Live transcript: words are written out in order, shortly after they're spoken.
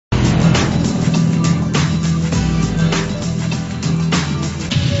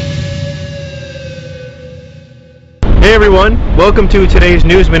Hey everyone, welcome to today's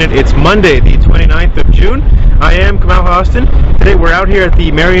News Minute. It's Monday, the 29th of June. I am Kamau Hosten. Today we're out here at the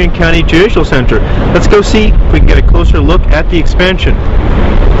Marion County Judicial Center. Let's go see if we can get a closer look at the expansion.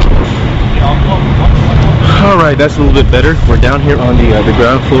 Alright, that's a little bit better. We're down here on the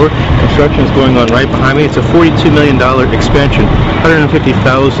ground floor. Construction is going on right behind me. It's a $42 million expansion, 150,000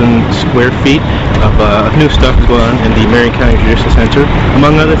 square feet of new stuff is going on in the Marion County Judicial Center.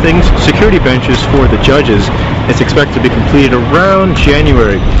 Among other things, security benches for the judges. It's expected to be completed around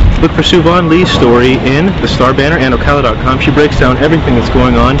January. Look for Sue Vaughn Lee's story in the Star Banner and Ocala.com. She breaks down everything that's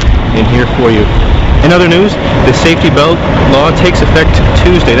going on in here for you. In other news, the safety belt law takes effect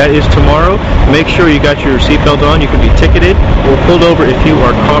Tuesday. That is tomorrow. Make sure you got your seatbelt on. You can be ticketed or pulled over if you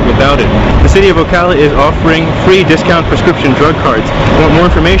are caught without it. The city of Ocala is offering free discount prescription drug cards. Want more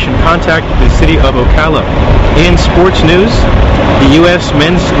information? Contact the city of Ocala. In sports news, the U.S.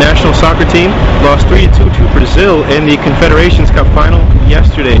 men's national soccer team lost 3-2 to Brazil in the Confederations Cup final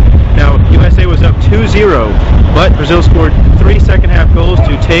yesterday. Now, USA was up 2-0, but Brazil scored 3 second-half goals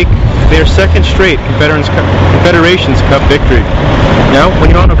to take their second straight Confederations Cup victory. Now,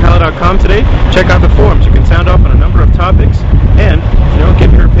 when you're on Ocala.com today, check out the forums. You can sound off on a number of topics and,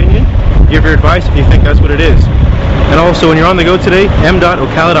 give your opinion, give your advice if you think that's what it is. And also, when you're on the go today,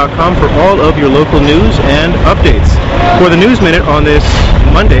 m.ocala.com for all of your local news and updates. For the News Minute on this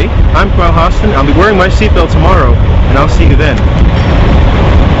Monday, I'm Kamau Hosten. I'll be wearing my seatbelt tomorrow, and I'll see you then.